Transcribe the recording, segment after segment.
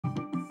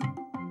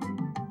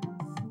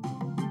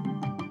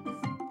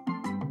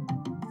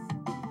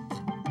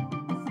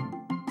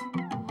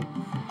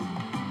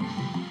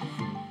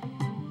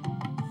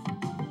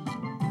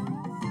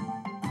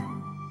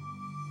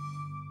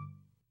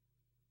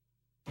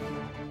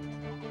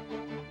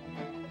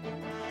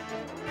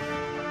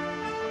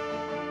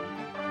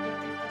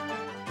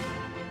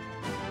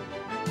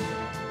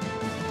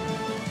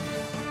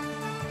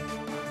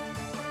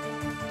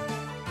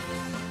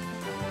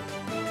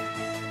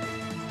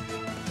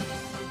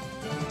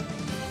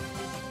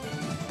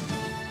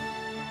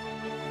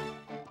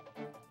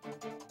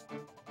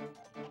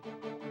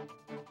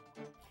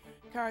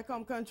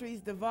CARICOM countries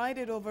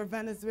divided over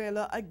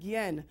Venezuela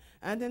again.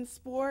 And in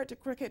sport,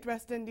 cricket,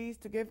 West Indies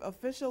to give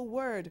official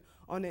word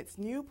on its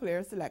new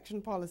player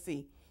selection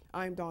policy.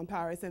 I'm Dawn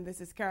Paris, and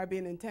this is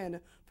Caribbean in 10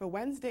 for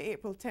Wednesday,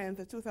 April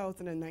 10th,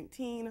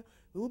 2019.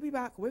 We'll be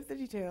back with the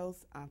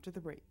details after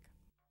the break.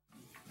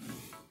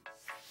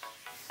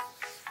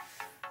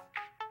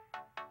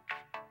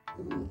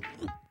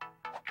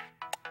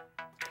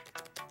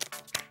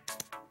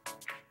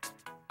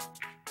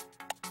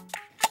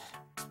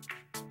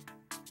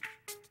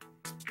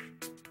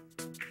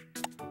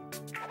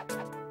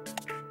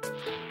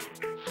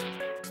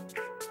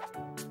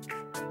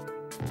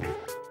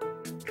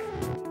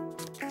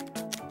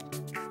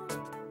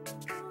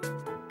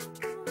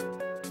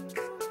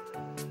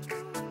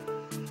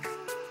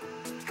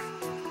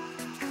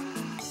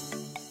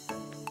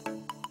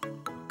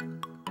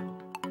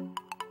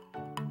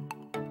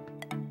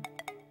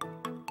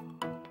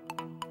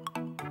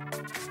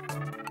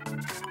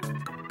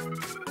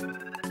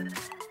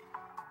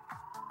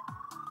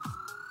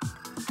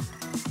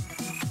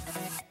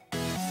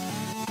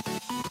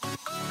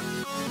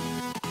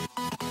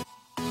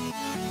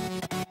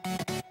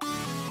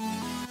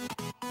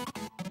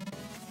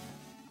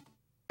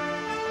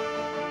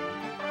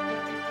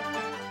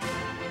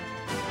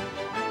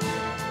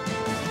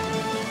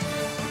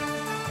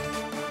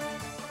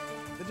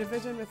 The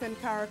division within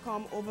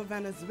CARICOM over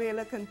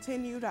Venezuela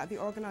continued at the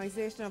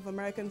Organization of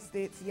American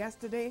States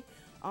yesterday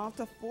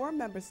after 4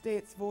 member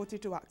states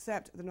voted to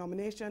accept the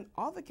nomination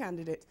of a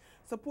candidate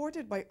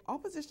supported by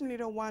opposition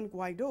leader Juan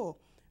Guaido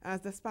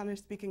as the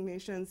Spanish-speaking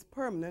nation's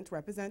permanent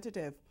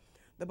representative.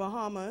 The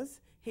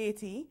Bahamas,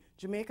 Haiti,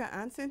 Jamaica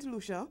and St.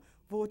 Lucia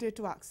voted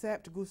to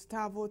accept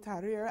Gustavo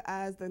Tarrier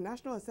as the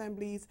National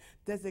Assembly's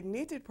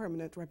designated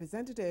permanent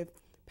representative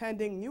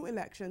pending new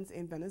elections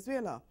in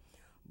Venezuela.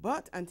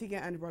 But Antigua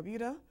and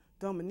Barbuda,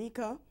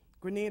 Dominica,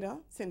 Grenada,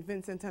 St.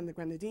 Vincent and the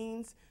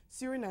Grenadines,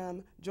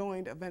 Suriname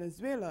joined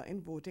Venezuela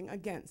in voting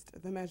against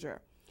the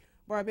measure.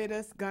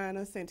 Barbados,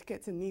 Guyana, St.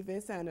 Kitts and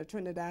Nevis, and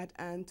Trinidad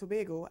and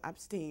Tobago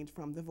abstained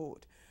from the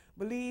vote.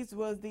 Belize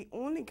was the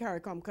only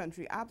CARICOM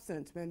country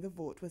absent when the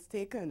vote was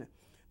taken.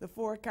 The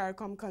 4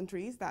 CARICOM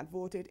countries that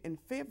voted in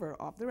favor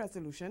of the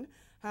resolution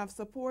have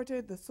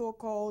supported the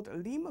so-called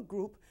Lima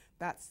group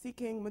that's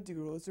seeking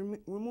Maduro's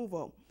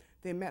removal.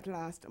 They met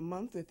last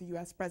month with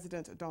U.S.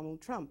 President Donald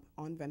Trump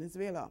on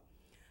Venezuela.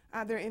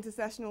 At their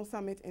intercessional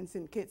summit in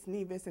St. Kitts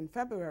Nevis in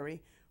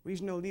February,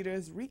 regional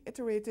leaders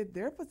reiterated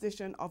their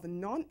position of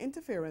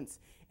non-interference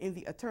in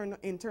the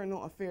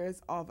internal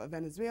affairs of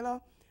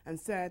Venezuela and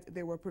said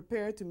they were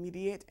prepared to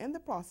mediate in the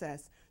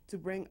process to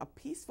bring a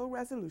peaceful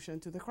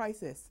resolution to the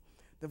crisis.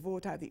 The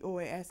vote at the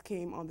OAS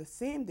came on the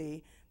same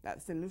day that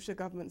the St. Lucia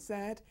government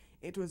said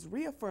it was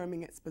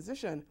reaffirming its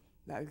position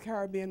that the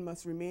Caribbean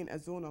must remain a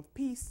zone of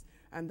peace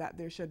and that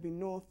there should be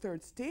no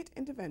third state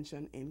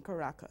intervention in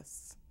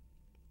Caracas.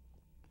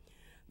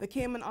 The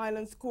Cayman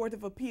Islands Court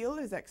of Appeal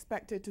is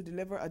expected to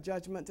deliver a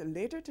judgment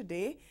later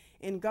today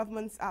in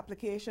government's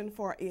application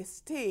for a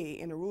stay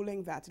in a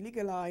ruling that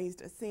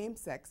legalized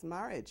same-sex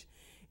marriage.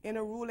 In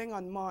a ruling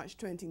on March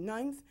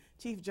 29th,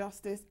 Chief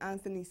Justice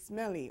Anthony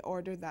Smelly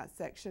ordered that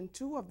Section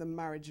 2 of the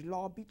marriage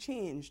law be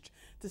changed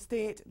to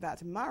state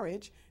that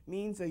marriage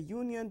means a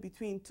union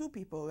between 2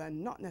 people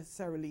and not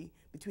necessarily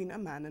between a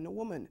man and a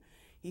woman.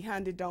 He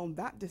handed down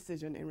that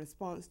decision in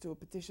response to a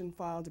petition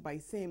filed by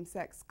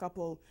same-sex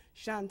couple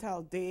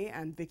Chantal Day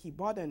and Vicky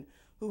Bodden,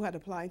 who had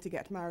applied to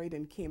get married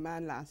in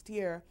Cayman last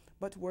year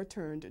but were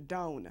turned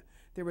down.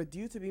 They were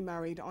due to be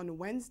married on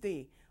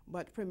Wednesday,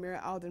 but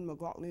Premier Alden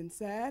McLaughlin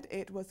said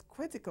it was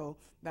critical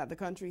that the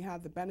country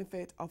had the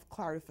benefit of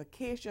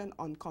clarification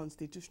on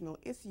constitutional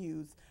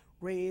issues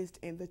raised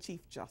in the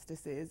Chief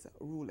Justice's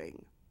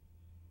ruling.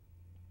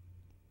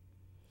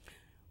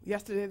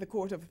 Yesterday, the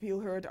Court of Appeal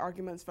heard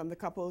arguments from the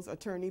couple's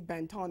attorney,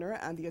 Ben Tonner,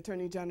 and the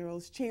Attorney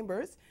General's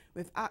chambers,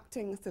 with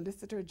Acting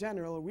Solicitor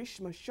General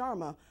Rishma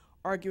Sharma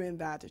arguing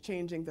that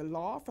changing the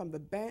law from the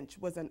bench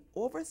was an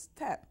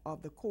overstep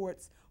of the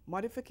court's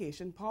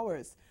modification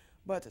powers.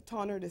 But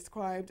Tonner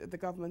described the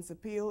government's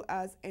appeal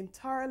as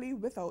entirely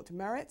without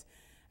merit,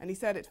 and he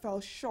said it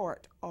fell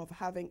short of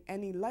having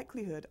any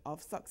likelihood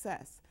of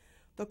success.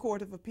 The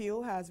Court of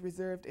Appeal has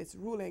reserved its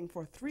ruling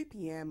for 3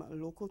 p.m.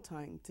 local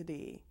time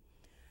today.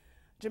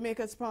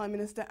 Jamaica's Prime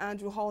Minister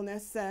Andrew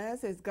Holness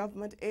says his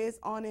government is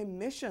on a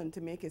mission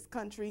to make his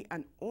country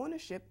an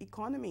ownership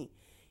economy.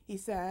 He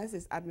says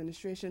his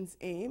administration's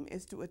aim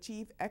is to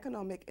achieve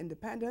economic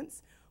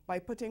independence by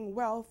putting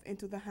wealth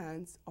into the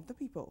hands of the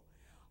people.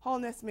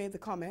 Holness made the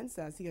comments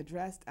as he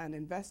addressed an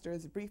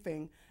investors'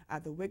 briefing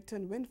at the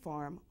Wigton Wind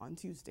Farm on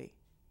Tuesday.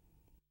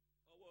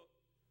 Our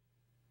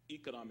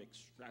economic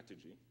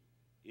strategy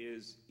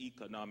is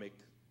economic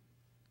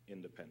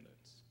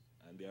independence.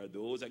 And there are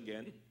those,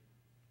 again,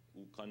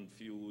 who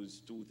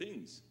confuse 2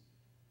 things.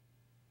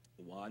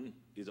 One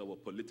is our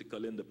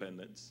political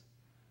independence,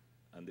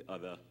 and the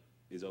other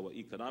is our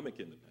economic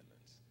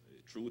independence.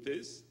 The truth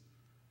is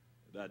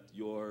that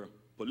your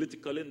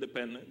political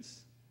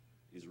independence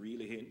is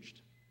really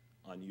hinged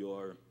on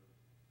your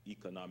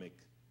economic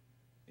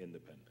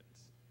independence.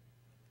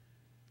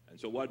 And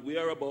so what we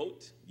are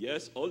about,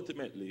 yes,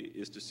 ultimately,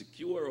 is to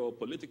secure our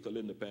political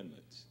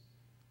independence.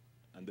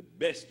 And the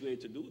best way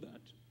to do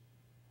that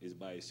is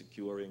by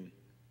securing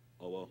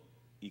our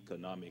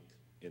economic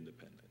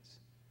independence.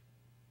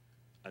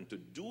 And to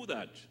do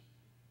that,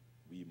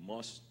 we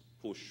must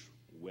push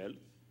wealth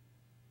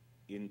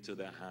into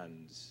the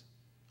hands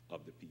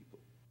of the people.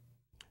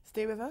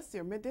 Stay with us,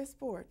 your Midday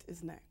Sport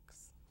is next.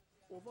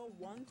 Over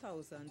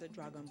 1,000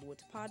 dragon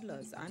boat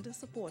paddlers and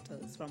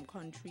supporters from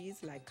countries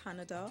like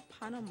Canada,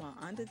 Panama,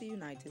 and the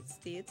United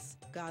States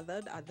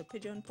gathered at the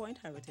Pigeon Point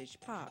Heritage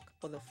Park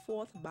for the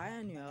 4th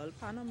biennial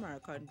Pan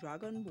American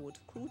Dragon Boat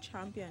Crew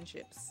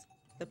Championships.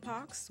 The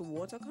park's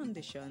water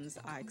conditions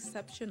are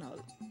exceptional.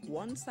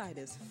 One side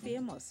is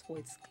famous for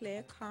its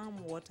clear,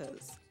 calm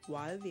waters,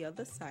 while the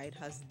other side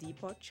has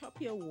deeper,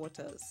 choppier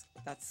waters.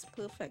 That's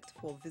perfect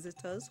for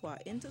visitors who are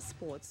into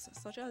sports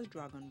such as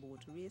dragon boat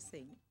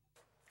racing.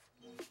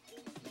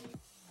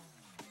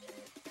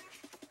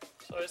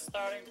 So it's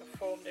starting to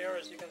foam there,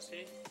 as you can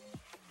see.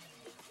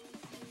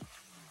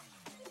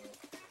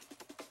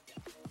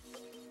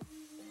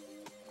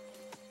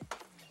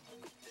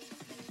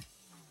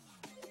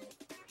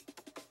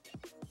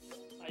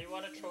 Now you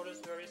want to throw this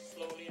very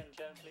slowly and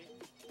gently.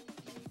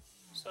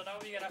 So now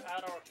we're going to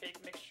add our cake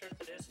mixture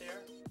to this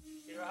here.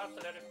 You don't have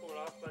to let it cool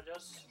off, but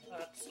just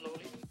add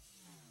slowly.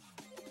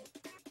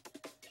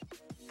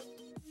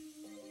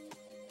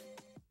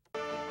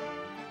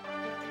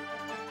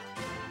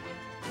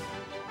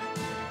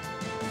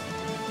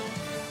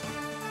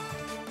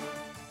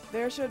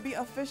 There should be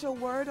official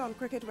word on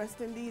Cricket West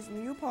Indies'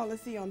 new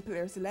policy on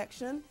player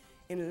selection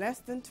in less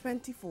than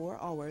 24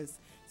 hours.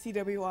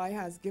 CWI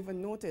has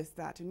given notice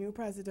that new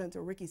President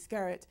Ricky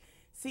Skerritt,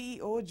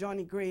 CEO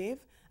Johnny Grave,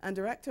 and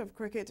Director of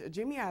Cricket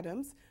Jimmy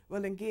Adams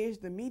will engage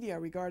the media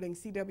regarding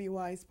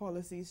CWI's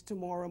policies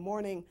tomorrow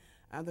morning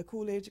at the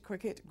Coolidge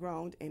Cricket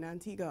Ground in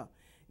Antigua.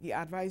 The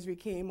advisory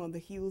came on the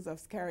heels of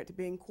Skerritt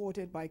being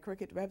quoted by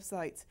cricket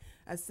websites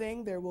as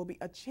saying there will be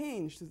a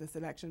change to the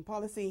selection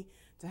policy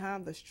to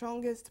have the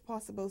strongest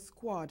possible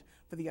squad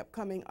for the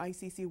upcoming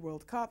ICC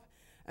World Cup,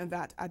 and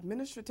that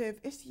administrative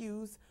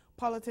issues,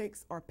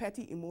 politics, or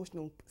petty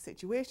emotional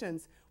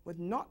situations would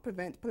not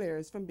prevent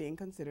players from being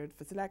considered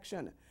for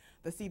selection.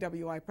 The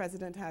CWI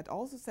president had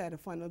also said a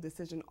final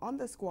decision on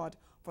the squad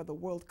for the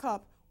World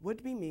Cup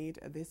would be made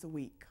this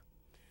week.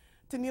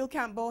 Tennille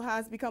Campbell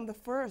has become the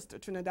first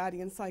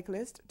Trinidadian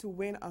cyclist to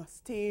win a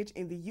stage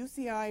in the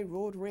UCI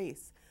road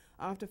race.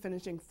 After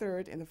finishing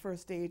third in the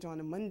first stage on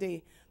a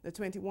Monday, the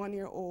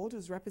 21-year-old,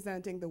 who's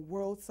representing the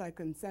World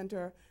Cycling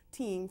Center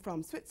team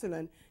from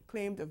Switzerland,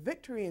 claimed a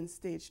victory in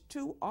stage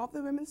 2 of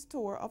the Women's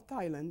Tour of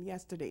Thailand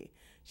yesterday.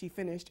 She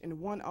finished in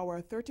 1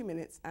 hour, 30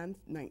 minutes and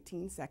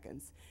 19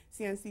 seconds.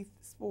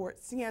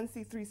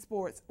 CNC3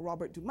 Sports'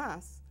 Robert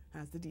Dumas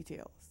has the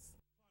details.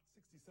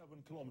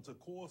 67-kilometer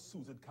course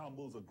suited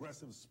Campbell's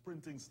aggressive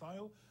sprinting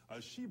style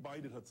as she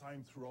bided her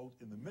time throughout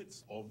in the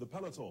midst of the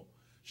peloton.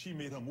 She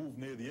made her move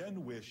near the end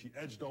where she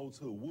edged out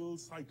her World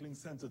Cycling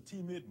Center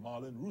teammate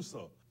Marlon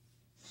Russa.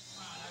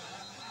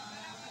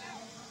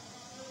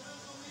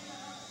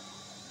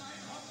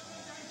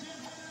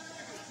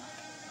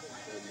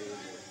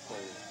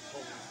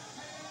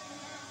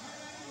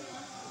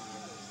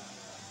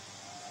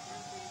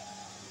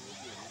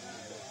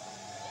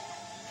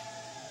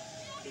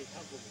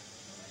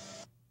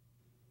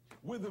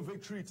 With the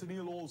victory,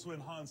 Tennille also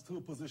enhanced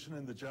her position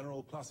in the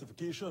general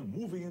classification,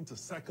 moving into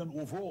second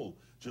overall,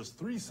 just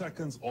 3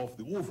 seconds off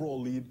the overall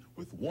lead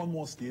with one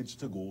more stage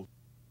to go.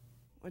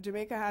 Well,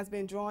 Jamaica has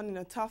been drawn in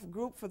a tough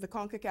group for the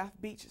CONCACAF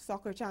Beach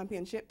Soccer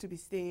Championship to be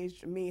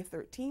staged May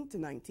 13th to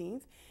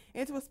 19th.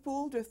 It was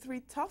pooled with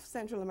 3 tough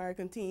Central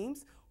American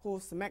teams,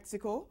 host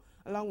Mexico,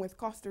 along with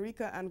Costa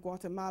Rica and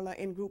Guatemala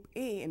in Group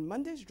A in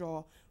Monday's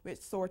draw, which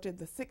sorted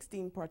the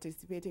 16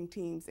 participating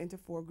teams into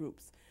 4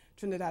 groups.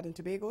 Trinidad and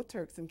Tobago,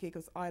 Turks and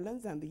Caicos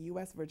Islands, and the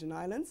U.S. Virgin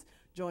Islands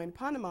joined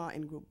Panama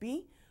in Group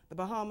B. The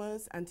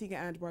Bahamas, Antigua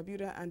and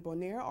Barbuda, and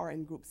Bonaire are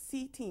in Group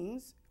C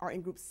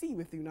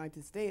with the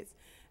United States,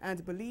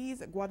 and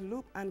Belize,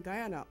 Guadeloupe, and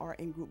Guyana are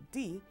in Group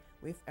D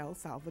with El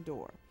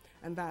Salvador.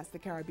 And that's the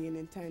Caribbean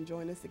in 10.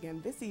 Join us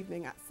again this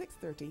evening at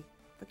 6:30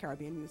 for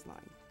Caribbean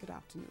Newsline. Good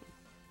afternoon.